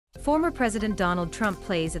Former President Donald Trump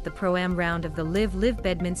plays at the Pro-Am round of the Liv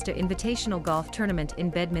Bedminster Invitational Golf Tournament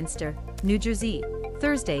in Bedminster, New Jersey,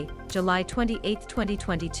 Thursday, July 28,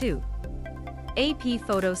 2022. AP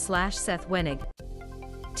photo/Seth Wenig.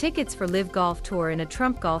 Tickets for Liv Golf Tour in a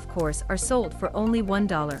Trump golf course are sold for only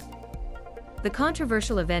 $1. The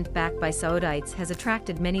controversial event backed by Saudites has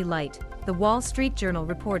attracted many light, the Wall Street Journal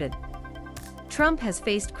reported. Trump has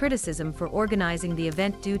faced criticism for organizing the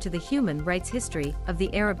event due to the human rights history of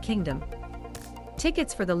the Arab Kingdom.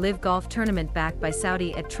 Tickets for the Liv Golf tournament backed by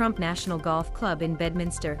Saudi at Trump National Golf Club in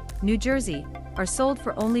Bedminster, New Jersey, are sold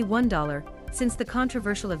for only $1, since the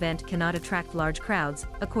controversial event cannot attract large crowds,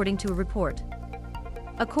 according to a report.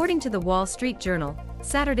 According to the Wall Street Journal,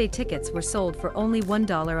 Saturday tickets were sold for only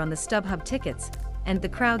 $1 on the Stubhub tickets, and the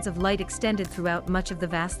crowds of light extended throughout much of the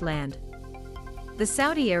vast land. The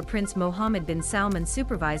Saudi heir Prince Mohammed Bin Salman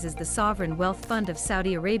supervises the sovereign wealth fund of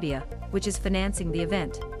Saudi Arabia, which is financing the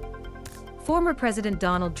event. Former President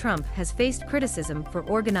Donald Trump has faced criticism for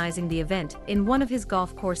organizing the event in one of his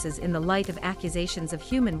golf courses in the light of accusations of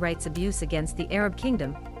human rights abuse against the Arab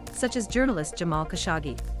Kingdom, such as journalist Jamal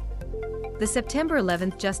Khashoggi. The September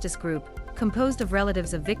 11 Justice Group, composed of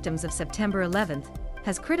relatives of victims of September 11,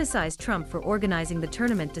 has criticized Trump for organizing the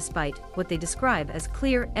tournament despite what they describe as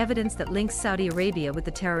clear evidence that links Saudi Arabia with the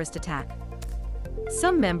terrorist attack.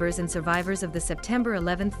 Some members and survivors of the September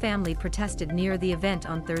 11 family protested near the event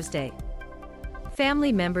on Thursday.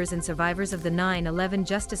 Family members and survivors of the 9/11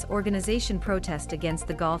 Justice Organization protest against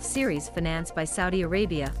the golf series financed by Saudi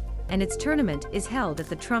Arabia, and its tournament is held at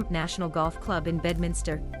the Trump National Golf Club in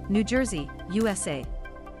Bedminster, New Jersey, USA.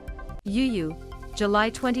 July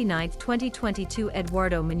 29, 2022.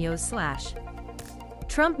 Eduardo Muñoz.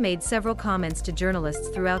 Trump made several comments to journalists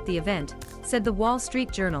throughout the event, said the Wall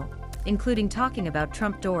Street Journal, including talking about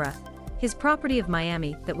Trump Dora, his property of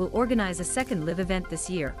Miami that will organize a second Liv event this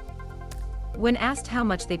year. When asked how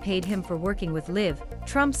much they paid him for working with Liv,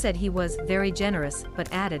 Trump said he was very generous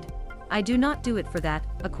but added, "I do not do it for that,"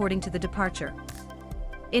 according to the departure.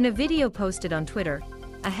 In a video posted on Twitter,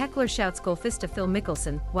 a heckler shouts golfista Phil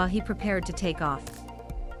Mickelson while he prepared to take off.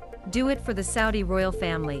 "Do it for the Saudi royal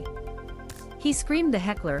family." He screamed, the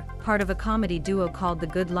heckler, part of a comedy duo called The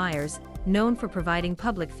Good Liars, known for providing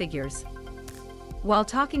public figures. While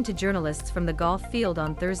talking to journalists from the golf field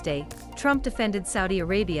on Thursday, Trump defended Saudi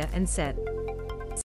Arabia and said,